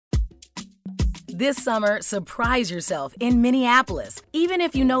This summer, surprise yourself in Minneapolis, even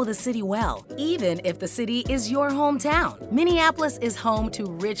if you know the city well, even if the city is your hometown. Minneapolis is home to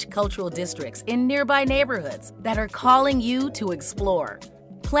rich cultural districts in nearby neighborhoods that are calling you to explore.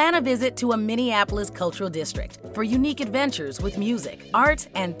 Plan a visit to a Minneapolis cultural district for unique adventures with music, art,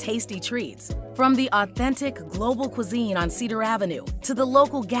 and tasty treats. From the authentic global cuisine on Cedar Avenue, to the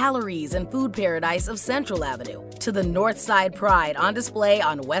local galleries and food paradise of Central Avenue, to the North Side Pride on display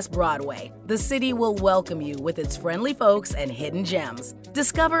on West Broadway, the city will welcome you with its friendly folks and hidden gems.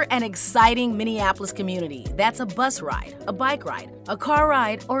 Discover an exciting Minneapolis community that's a bus ride, a bike ride, a car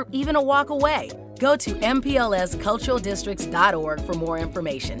ride, or even a walk away. Go to mplsculturaldistricts.org for more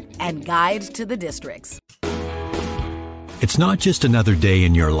information and guides to the districts. It's not just another day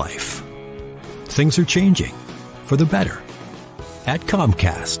in your life. Things are changing for the better. At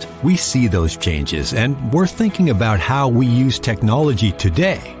Comcast, we see those changes, and we're thinking about how we use technology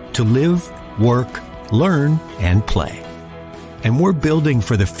today to live, work, learn, and play. And we're building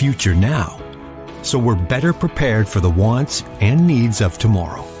for the future now, so we're better prepared for the wants and needs of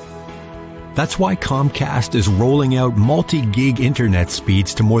tomorrow. That's why Comcast is rolling out multi-gig internet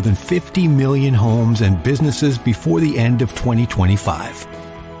speeds to more than 50 million homes and businesses before the end of 2025,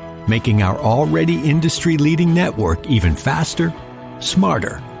 making our already industry-leading network even faster,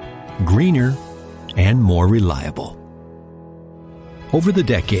 smarter, greener, and more reliable. Over the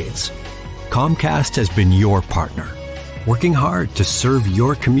decades, Comcast has been your partner, working hard to serve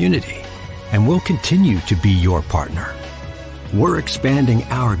your community, and will continue to be your partner. We're expanding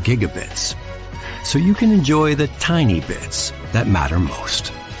our gigabits so you can enjoy the tiny bits that matter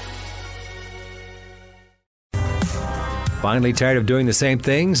most. Finally tired of doing the same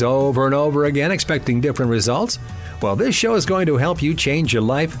things over and over again, expecting different results? Well, this show is going to help you change your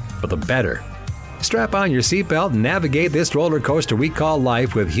life for the better. Strap on your seatbelt and navigate this roller coaster we call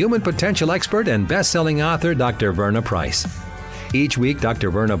life with human potential expert and best-selling author Dr. Verna Price. Each week,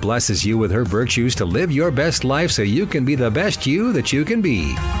 Dr. Verna blesses you with her virtues to live your best life so you can be the best you that you can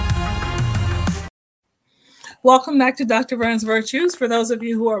be. Welcome back to Dr. Verna's Virtues. For those of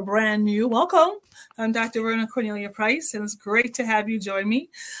you who are brand new, welcome. I'm Dr. Verna Cornelia Price, and it's great to have you join me.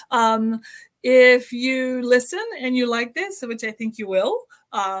 If you listen and you like this, which I think you will,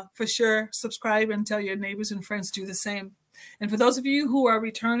 for sure, subscribe and tell your neighbors and friends to do the same. And for those of you who are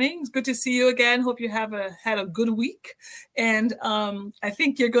returning, it's good to see you again. Hope you have had a good week. And I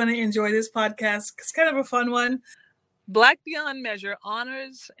think you're going to enjoy this podcast. It's kind of a fun one. Black Beyond Measure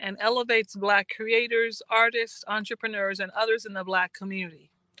honors and elevates Black creators, artists, entrepreneurs, and others in the Black community.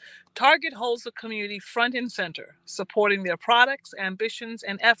 Target holds the community front and center, supporting their products, ambitions,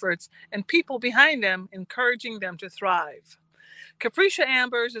 and efforts, and people behind them, encouraging them to thrive. Capricia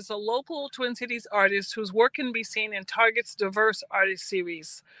Ambers is a local Twin Cities artist whose work can be seen in Target's diverse artist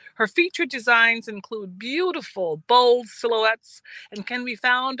series. Her featured designs include beautiful, bold silhouettes and can be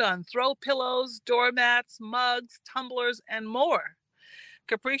found on throw pillows, doormats, mugs, tumblers, and more.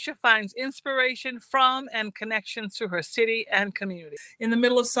 Capricia finds inspiration from and connections to her city and community. In the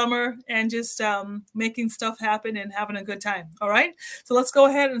middle of summer and just making stuff happen and having a good time. All right. So let's go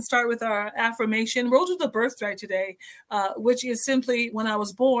ahead and start with our affirmation. We'll do the birthright today, which is simply when I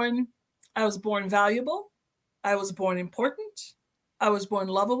was born valuable. I was born important. I was born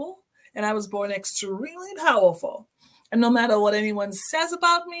lovable. And I was born extremely powerful. And no matter what anyone says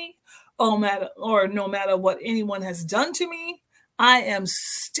about me, no matter what anyone has done to me, I am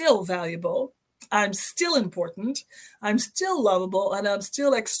still valuable, I'm still important, I'm still lovable, and I'm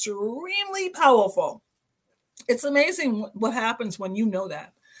still extremely powerful. It's amazing what happens when you know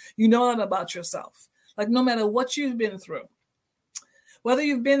that. You know that about yourself. Like no matter what you've been through, whether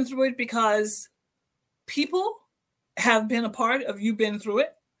you've been through it because people have been a part of you been through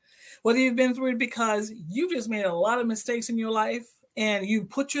it, whether you've been through it because you just made a lot of mistakes in your life and you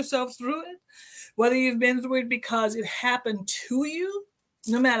put yourself through it, whether you've been through it because it happened to you,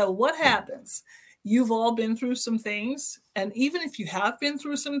 no matter what happens, you've all been through some things. And even if you have been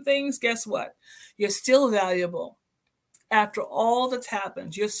through some things, guess what? You're still valuable. After all that's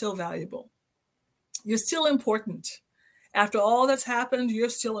happened, you're still valuable. You're still important. After all that's happened, you're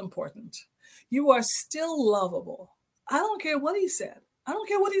still important. You are still lovable. I don't care what he said. I don't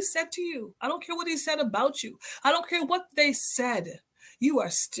care what he said to you. I don't care what he said about you. I don't care what they said. You are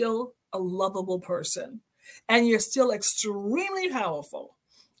still a lovable person, and you're still extremely powerful.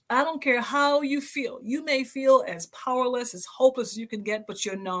 I don't care how you feel. You may feel as powerless, as hopeless as you can get, but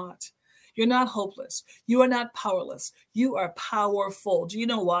you're not. You're not hopeless. You are not powerless. You are powerful. Do you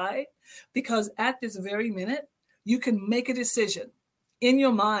know why? Because at this very minute, you can make a decision. In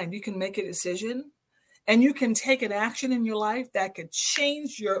your mind, you can make a decision, And you can take an action in your life that could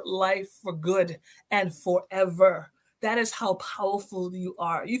change your life for good and forever. That is how powerful you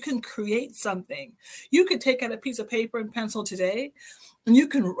are. You can create something. You could take out a piece of paper and pencil today, and you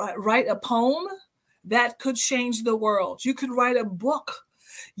can write a poem that could change the world. You could write a book.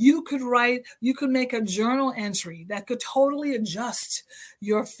 You could make a journal entry that could totally adjust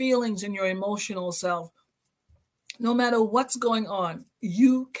your feelings and your emotional self. No matter what's going on,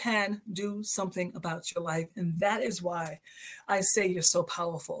 you can do something about your life. And that is why I say you're so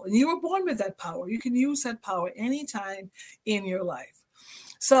powerful. And you were born with that power. You can use that power anytime in your life.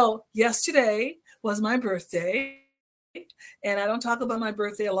 So yesterday was my birthday. And I don't talk about my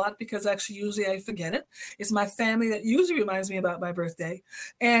birthday a lot because actually usually I forget it. It's my family that usually reminds me about my birthday.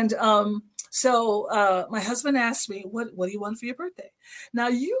 And so my husband asked me, what do you want for your birthday? Now,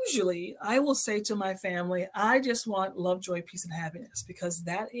 usually I will say to my family, I just want love, joy, peace, and happiness, because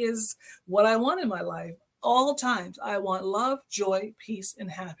that is what I want in my life. All times, I want love, joy, peace,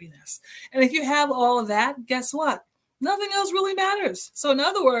 and happiness. And if you have all of that, guess what? Nothing else really matters. So in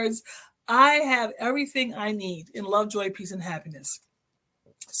other words, I have everything I need in love, joy, peace, and happiness.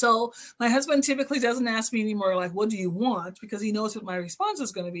 So my husband typically doesn't ask me anymore, like, what do you want? Because he knows what my response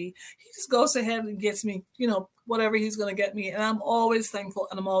is going to be. He just goes ahead and gets me, whatever he's going to get me. And I'm always thankful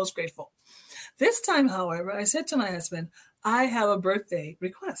and I'm always grateful. This time, however, I said to my husband, I have a birthday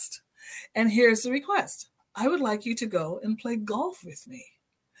request. And here's the request. I would like you to go and play golf with me.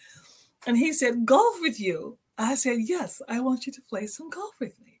 And he said, golf with you? I said, yes, I want you to play some golf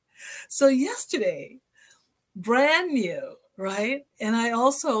with me. So yesterday, brand new, right? And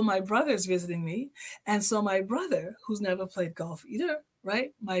my brother's visiting me. And so my brother, who's never played golf either,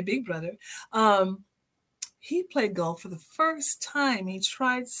 right? My big brother, he played golf for the first time. He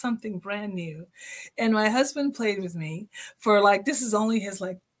tried something brand new. And my husband played with me for this is only his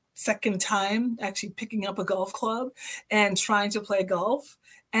second time actually picking up a golf club and trying to play golf.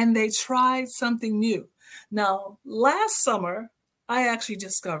 And they tried something new. Now, last summer, I actually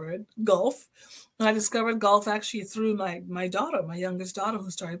discovered golf. And I discovered golf actually through my daughter, my youngest daughter, who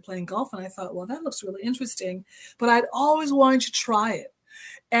started playing golf. And I thought, well, that looks really interesting. But I'd always wanted to try it.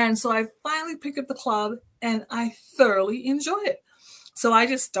 And so I finally picked up the club and I thoroughly enjoyed it. So I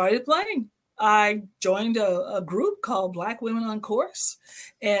just started playing. I joined a group called Black Women on Course.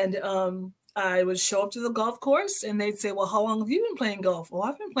 And I would show up to the golf course and they'd say, well, how long have you been playing golf? Well,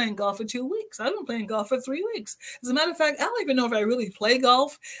 I've been playing golf for 2 weeks. I've been playing golf for 3 weeks. As a matter of fact, I don't even know if I really play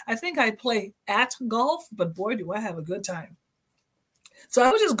golf. I think I play at golf, but boy, do I have a good time. So I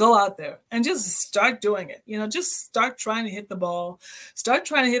would just go out there and just start doing it, just start trying to hit the ball, start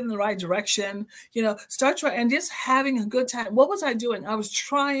trying to hit in the right direction, start trying and just having a good time. What was I doing? I was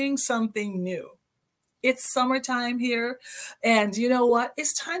trying something new. It's summertime here. And you know what?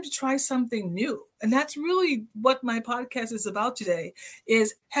 It's time to try something new. And that's really what my podcast is about today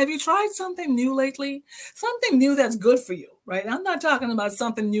is, have you tried something new lately? Something new that's good for you, right? I'm not talking about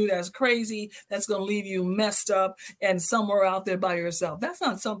something new that's crazy, that's going to leave you messed up and somewhere out there by yourself. That's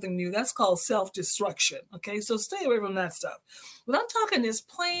not something new. That's called self-destruction. Okay. So stay away from that stuff. But I'm talking this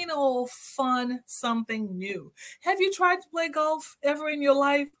plain old fun, something new. Have you tried to play golf ever in your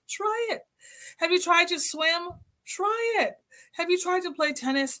life? Try it. Have you tried to swim? Try it. Have you tried to play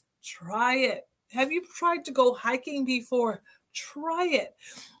tennis? Try it. Have you tried to go hiking before? Try it.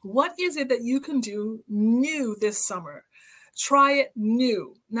 What is it that you can do new this summer? Try it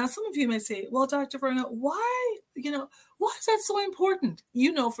new. Now, some of you may say, well, Dr. Verna, why is that so important?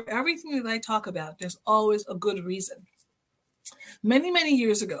 For everything that I talk about, there's always a good reason. Many, many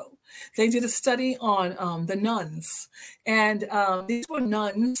years ago, they did a study on the nuns. And these were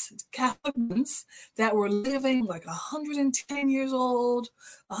nuns, Catholic nuns, that were living 110 years old,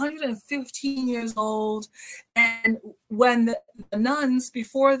 115 years old. And when the nuns,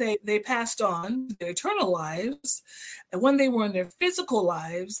 before they passed on their eternal lives, and when they were in their physical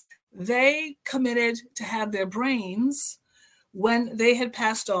lives, they committed to have their brains, when they had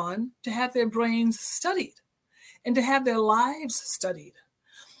passed on, to have their brains studied and to have their lives studied,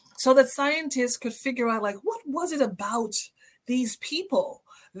 so that scientists could figure out what was it about these people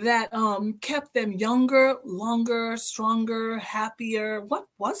that kept them younger, longer, stronger, happier. What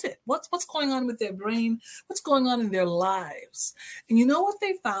was it? What's going on with their brain? What's going on in their lives? And you know what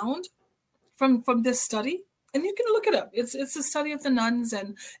they found from this study? And you can look it up. It's a study of the nuns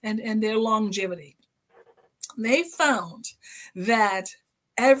and their longevity. They found that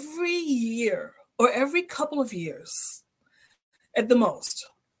every year, or every couple of years, at the most,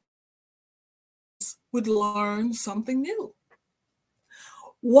 would learn something new.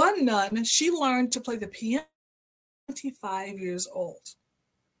 One nun, she learned to play the piano at 25 years old.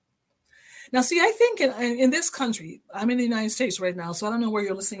 Now, see, I think in this country, I'm in the United States right now, so I don't know where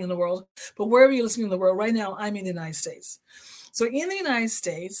you're listening in the world, but wherever you're listening in the world right now, I'm in the United States. So in the United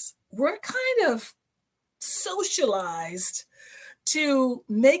States, we're kind of socialized to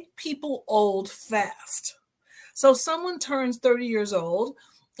make people old fast. So someone turns 30 years old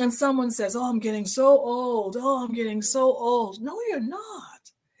and someone says, oh, I'm getting so old. Oh, I'm getting so old. No, you're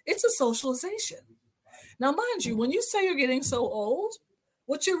not. It's a socialization. Now, mind you, when you say you're getting so old,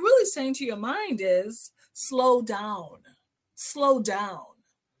 what you're really saying to your mind is slow down, slow down,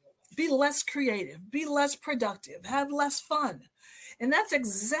 be less creative, be less productive, have less fun. And that's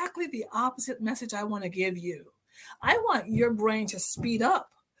exactly the opposite message I want to give you. I want your brain to speed up.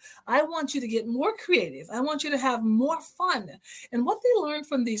 I want you to get more creative. I want you to have more fun. And what they learned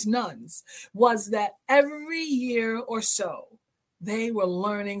from these nuns was that every year or so, they were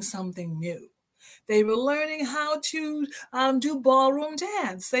learning something new. They were learning how to do ballroom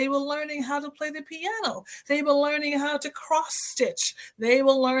dance. They were learning how to play the piano. They were learning how to cross stitch. They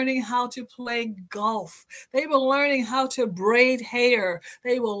were learning how to play golf. They were learning how to braid hair.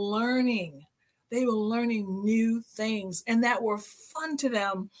 They were learning new things, and that were fun to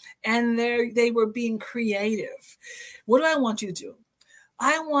them, and they were being creative. What do I want you to do?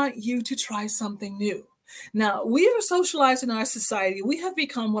 I want you to try something new. Now, we are socialized in our society. We have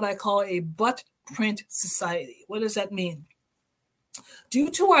become what I call a butt print society. What does that mean? Due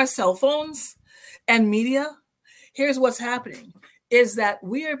to our cell phones and media, here's what's happening, is that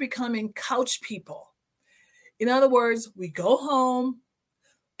we are becoming couch people. In other words, we go home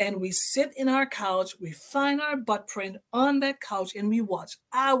and we sit in our couch, we find our butt print on that couch, and we watch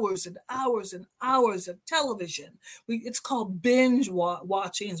hours and hours and hours of television. It's called binge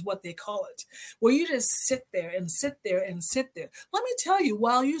watching is what they call it, where you just sit there and sit there and sit there. Let me tell you,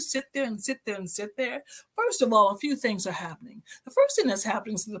 while you sit there and sit there and sit there, first of all, a few things are happening. The first thing that's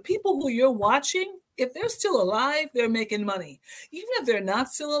happening is the people who you're watching, if they're still alive, they're making money. Even if they're not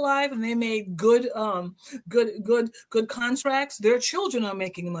still alive and they made good contracts, their children are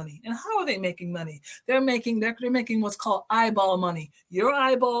making money. And how are they making money? They're making what's called eyeball money. Your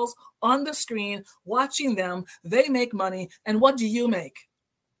eyeballs on the screen, watching them, they make money. And what do you make?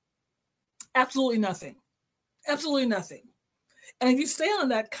 Absolutely nothing. Absolutely nothing. And if you stay on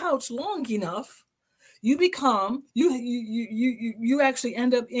that couch long enough, you actually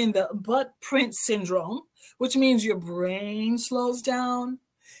end up in the butt print syndrome, which means your brain slows down,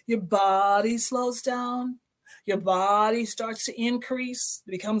 your body slows down, your body starts to increase,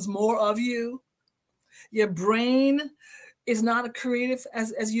 becomes more of you. Your brain is not as creative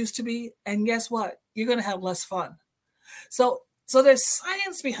as used to be. And guess what? You're going to have less fun. So there's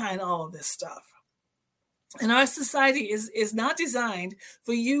science behind all of this stuff. And our society is not designed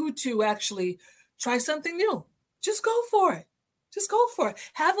for you to actually try something new. Just go for it. Just go for it.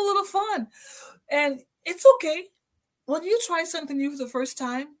 Have a little fun. And it's okay. When you try something new for the first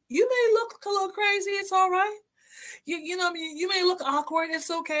time, you may look a little crazy. It's all right. You may look awkward. It's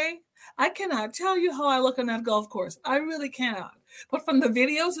okay. I cannot tell you how I look on that golf course. I really cannot. But from the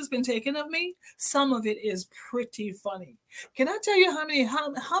videos that's been taken of me, some of it is pretty funny. Can I tell you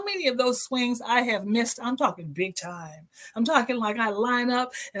how many of those swings I have missed? I'm talking big time. I'm talking like I line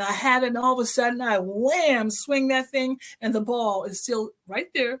up and I have it, and all of a sudden I wham, swing that thing, and the ball is still right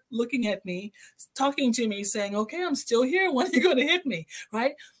there looking at me, talking to me, saying, okay, I'm still here. When are you going to hit me?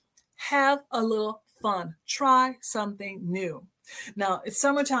 Right? Have a little fun. Try something new. Now, it's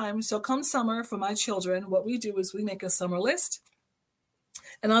summertime, so come summer for my children, what we do is we make a summer list.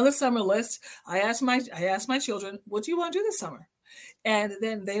 And on the summer list, I ask my children, what do you want to do this summer? And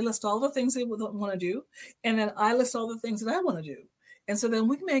then they list all the things they want to do. And then I list all the things that I want to do. And so then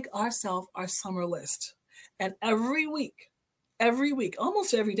we make ourselves our summer list. And every week,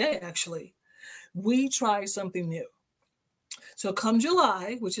 almost every day, actually, we try something new. So come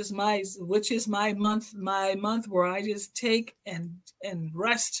July, which is my month where I just take and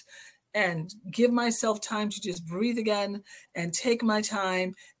rest and give myself time to just breathe again and take my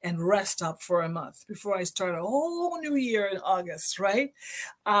time and rest up for a month before I start a whole new year in August, right?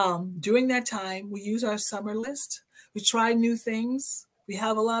 During that time, we use our summer list. We try new things. We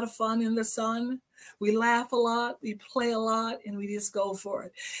have a lot of fun in the sun. We laugh a lot, we play a lot, and we just go for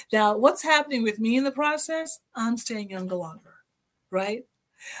it. Now, what's happening with me in the process? I'm staying younger longer, right?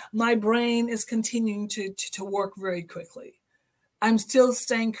 My brain is continuing to work very quickly. I'm still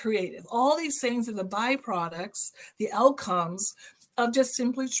staying creative. All these things are the byproducts, the outcomes of just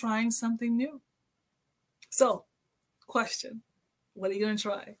simply trying something new. So, question, what are you going to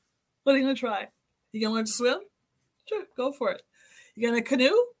try? What are you going to try? You going to learn to swim? Sure, go for it. You going to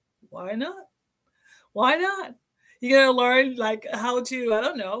canoe? Why not? Why not? You're going to learn like how to, I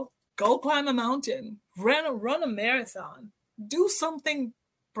don't know, go climb a mountain, run a marathon, do something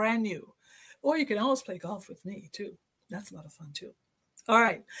brand new. Or you can always play golf with me too. That's a lot of fun too. All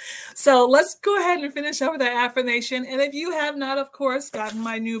right. So let's go ahead and finish up with our affirmation. And if you have not, of course, gotten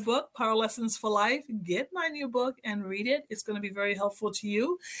my new book, Power Lessons for Life, get my new book and read it. It's going to be very helpful to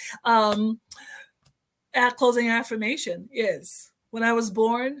you. Our closing affirmation is, when I was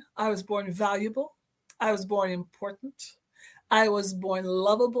born valuable. I was born important. I was born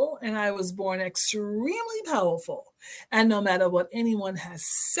lovable, and I was born extremely powerful. And no matter what anyone has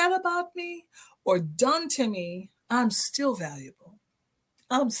said about me or done to me, I'm still valuable.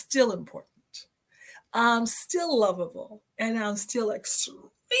 I'm still important. I'm still lovable, and I'm still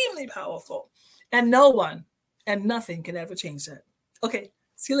extremely powerful. And no one and nothing can ever change that. Okay,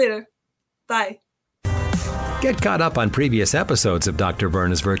 see you later. Bye. Get caught up on previous episodes of Dr.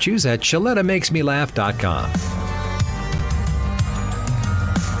 Verna's Virtues at ShalettaMakesMeLaugh.com.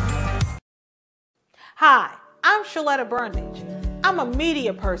 Hi, I'm Shaletta Brundage. I'm a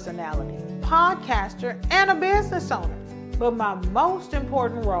media personality, podcaster, and a business owner. But my most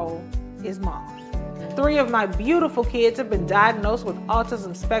important role is mom. 3 of my beautiful kids have been diagnosed with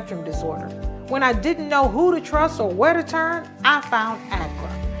autism spectrum disorder. When I didn't know who to trust or where to turn, I found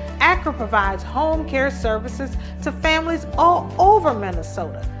ACRA. ACRA provides home care services to families all over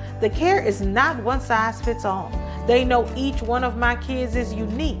Minnesota. The care is not one size fits all. They know each one of my kids is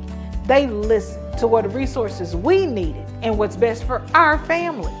unique. They listen to what resources we needed and what's best for our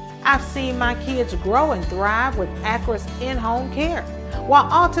family. I've seen my kids grow and thrive with ACRA's in-home care. While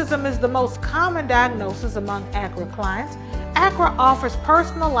autism is the most common diagnosis among ACRA clients, ACRA offers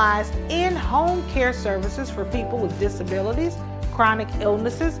personalized in-home care services for people with disabilities, chronic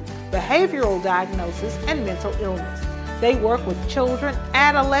illnesses, behavioral diagnosis, and mental illness. They work with children,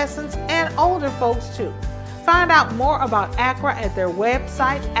 adolescents, and older folks too. Find out more about ACRA at their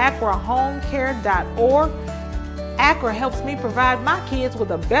website, acrahomecare.org. ACRA helps me provide my kids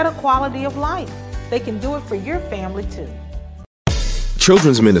with a better quality of life. They can do it for your family too.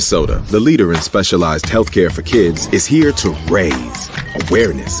 Children's Minnesota, the leader in specialized healthcare for kids, is here to raise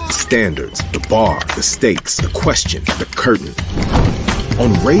awareness, standards, the bar, the stakes, the question, the curtain.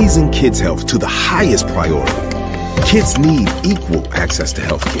 On raising kids' health to the highest priority, kids need equal access to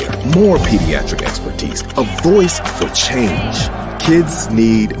healthcare, more pediatric expertise, a voice for change. Kids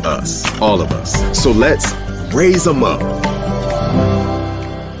need us, all of us. So let's raise them up.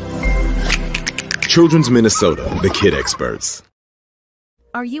 Children's Minnesota, the kid experts.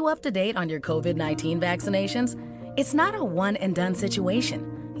 Are you up to date on your COVID-19 vaccinations? It's not a one-and-done situation.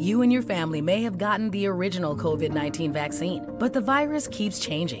 You and your family may have gotten the original COVID-19 vaccine, but the virus keeps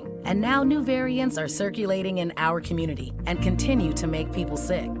changing, and now new variants are circulating in our community and continue to make people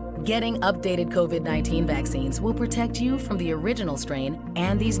sick. Getting updated COVID-19 vaccines will protect you from the original strain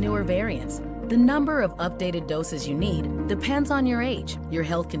and these newer variants. The number of updated doses you need depends on your age, your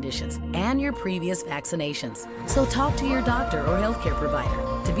health conditions, and your previous vaccinations. So talk to your doctor or healthcare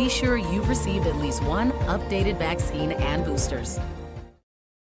provider to be sure you've received at least one updated vaccine and boosters.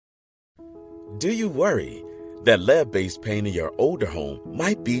 Do you worry that lead-based paint in your older home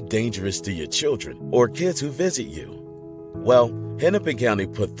might be dangerous to your children or kids who visit you? Well, Hennepin County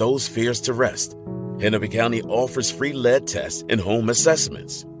put those fears to rest. Hennepin County offers free lead tests and home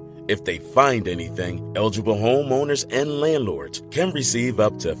assessments. If they find anything, eligible homeowners and landlords can receive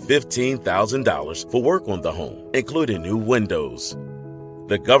up to $15,000 for work on the home, including new windows.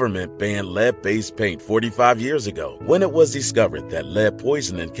 The government banned lead-based paint 45 years ago when it was discovered that lead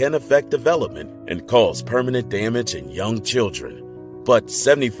poisoning can affect development and cause permanent damage in young children. But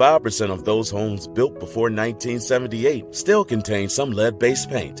 75% of those homes built before 1978 still contain some lead-based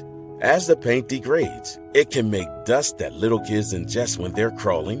paint. As the paint degrades, it can make dust that little kids ingest when they're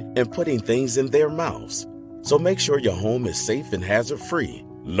crawling and putting things in their mouths. So make sure your home is safe and hazard-free.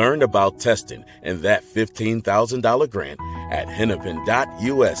 Learn about testing and that $15,000 grant at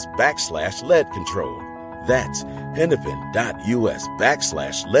hennepin.us/lead control. That's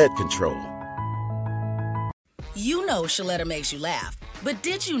hennepin.us/lead control. You know Shaletta makes you laugh, but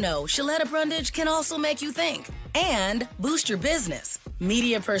did you know Shaletta Brundage can also make you think and boost your business?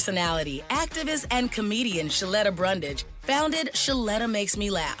 Media personality, activist, and comedian Shaletta Brundage founded Shaletta Makes Me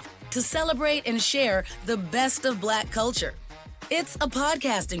Laugh to celebrate and share the best of Black culture. It's a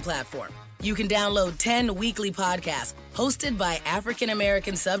podcasting platform. You can download 10 weekly podcasts hosted by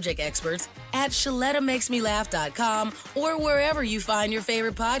African-American subject experts at ShalettaMakesMeLaugh.com or wherever you find your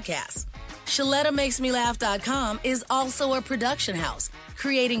favorite podcasts. ShalettaMakesMeLaugh.com is also a production house,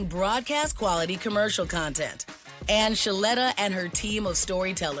 creating broadcast-quality commercial content. And Shaletta and her team of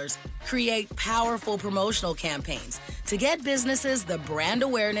storytellers create powerful promotional campaigns to get businesses the brand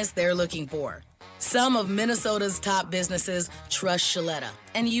awareness they're looking for. Some of Minnesota's top businesses trust Shaletta,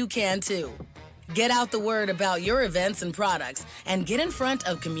 and you can too. Get out the word about your events and products and get in front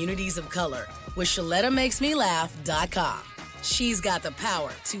of communities of color with ShalettaMakesMeLaugh.com. She's got the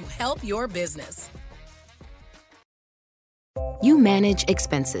power to help your business. You manage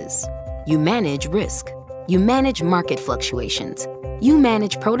expenses. You manage risk. You manage market fluctuations. You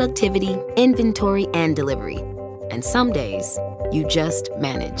manage productivity, inventory, and delivery. And some days, you just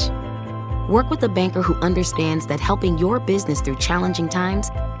manage. Work with a banker who understands that helping your business through challenging times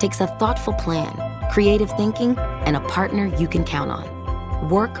takes a thoughtful plan, creative thinking, and a partner you can count on.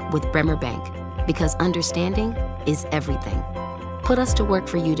 Work with Bremer Bank, because understanding is everything. Put us to work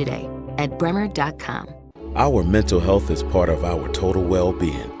for you today at bremer.com. Our mental health is part of our total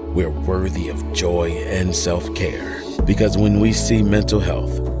well-being. We're worthy of joy and self-care. Because when we see mental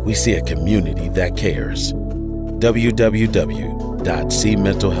health, we see a community that cares.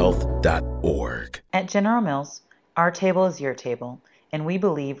 www.cmentalhealth.org. At General Mills, our table is your table, and we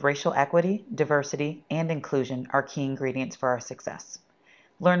believe racial equity, diversity, and inclusion are key ingredients for our success.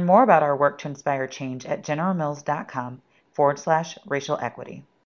 Learn more about our work to inspire change at generalmills.com/racial equity.